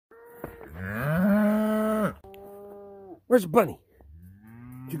Where's the bunny?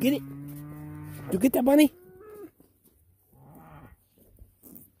 Did you get it? Did you get that bunny?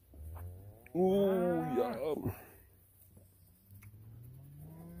 Oh, yum.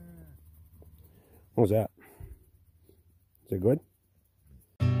 What was that? Is it good?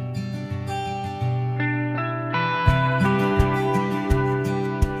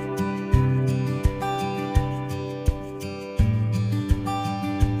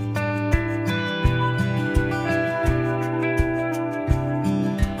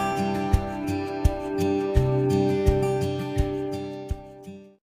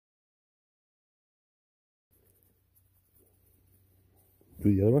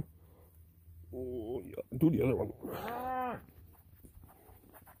 Do the other one. Oh, yeah. Do the other one.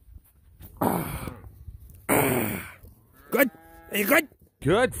 Good. Are you good?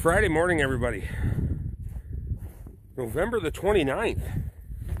 Good Friday morning, everybody. November the 29th.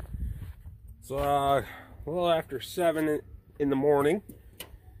 It's a little after 7 in the morning.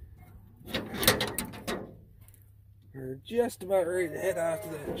 We're just about ready to head off to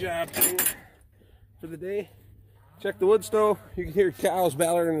that job thing for the day. Check the wood stove. You can hear cows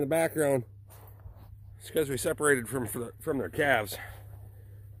bellowing in the background. It's because we separated from their calves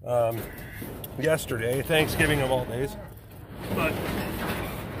yesterday, Thanksgiving of all days. But it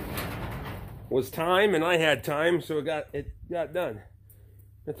was time, and I had time, so it got done.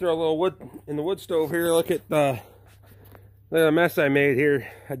 I throw a little wood in the wood stove here. Look at the mess I made here.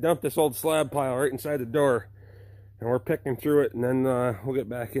 I dumped this old slab pile right inside the door, and we're picking through it, and then we'll get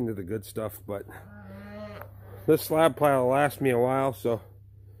back into the good stuff. But this slab pile will last me a while, so.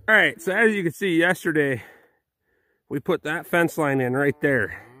 All right, so as you can see, yesterday we put that fence line in right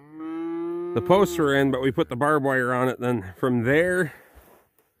there. The posts were in, but we put the barbed wire on it. Then from there,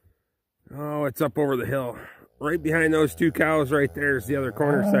 oh, it's up over the hill. Right behind those two cows right there is the other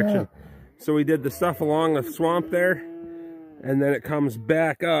corner section. So we did the stuff along the swamp there, and then it comes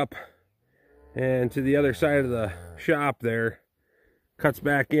back up and to the other side of the shop there, cuts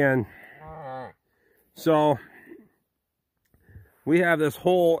back in. So we have this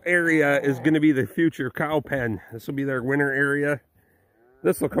whole area is going to be the future cow pen. This will be their winter area.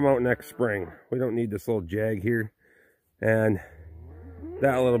 This will come out next spring. We don't need this little jag here. And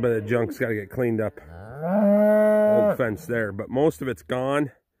that little bit of junk's got to get cleaned up. Old fence there, but most of it's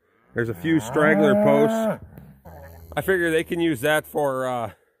gone. There's a few straggler posts. I figure they can use that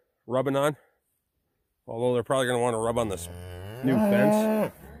for rubbing on. Although they're probably going to want to rub on this new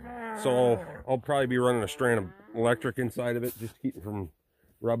fence. So I'll probably be running a strand of electric inside of it just to keep it from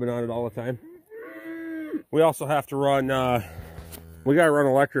rubbing on it all the time. We also have to run we got to run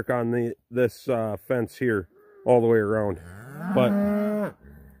electric on this fence here all the way around. But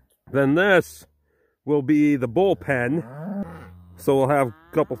then this will be the bull pen. So we'll have a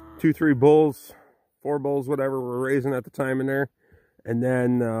couple, 2, 3 bulls, 4 bulls, whatever we're raising at the time in there. And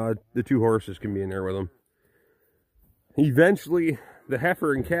then the 2 horses can be in there with them. Eventually, the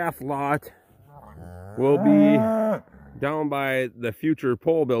heifer and calf lot will be down by the future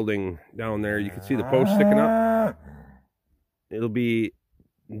pole building down there. You can see the post sticking up. It'll be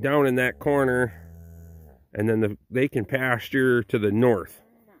down in that corner, and then they can pasture to the north.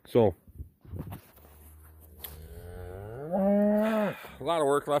 So a lot of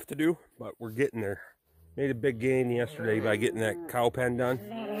work left to do, but we're getting there. Made a big gain yesterday by getting that cow pen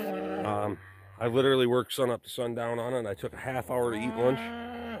done. I literally worked sun up to sundown on it. I took a half hour to eat lunch.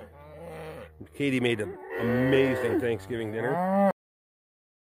 Katie made an amazing Thanksgiving dinner.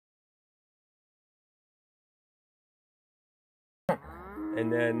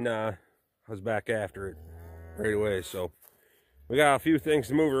 And then I was back after it right away. So we got a few things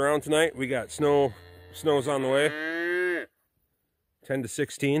to move around tonight. We got snow's on the way, 10 to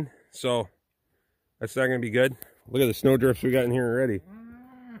 16. So that's not going to be good. Look at the snow drifts we got in here already.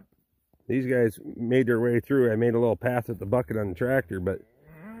 These guys made their way through. I made a little path with the bucket on the tractor, but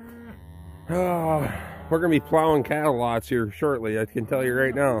we're going to be plowing cattle lots here shortly. I can tell you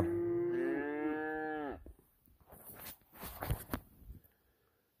right now.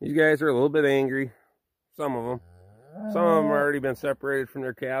 These guys are a little bit angry. Some of them. Some of them have already been separated from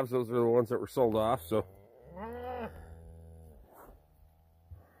their calves. Those are the ones that were sold off. So,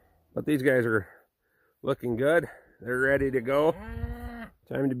 but these guys are looking good. They're ready to go.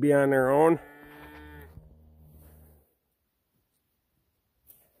 Time to be on their own.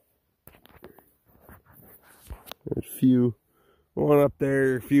 There's a few. One up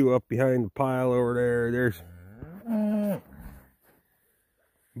there, a few up behind the pile over there.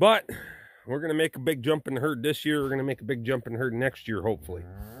 But we're going to make a big jump in the herd this year. We're going to make a big jump in the herd next year, hopefully.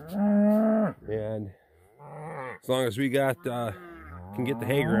 And as long as we got can get the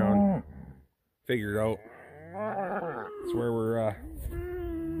hay ground figured out, That's where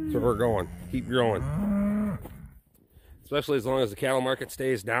we're going. Keep growing. Especially as long as the cattle market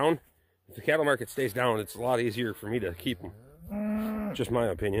stays down. If the cattle market stays down, it's a lot easier for me to keep them. Just my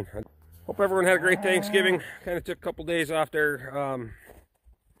opinion. Hope everyone had a great Thanksgiving. Kind of took a couple days off there.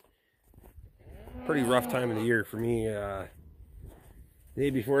 Pretty rough time of the year for me. Day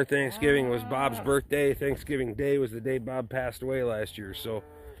before Thanksgiving was Bob's birthday. Thanksgiving Day was the day Bob passed away last year. So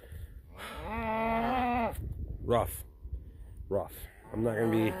rough. I'm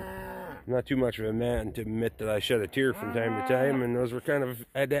not too much of a man to admit that I shed a tear from time to time, and those were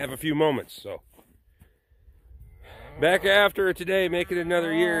I had to have a few moments. So back after it today, make it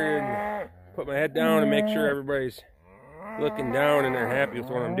another year, and put my head down and make sure everybody's looking down and they're happy with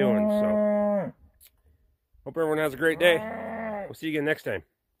what I'm doing. So hope everyone has a great day. We'll see you again next time.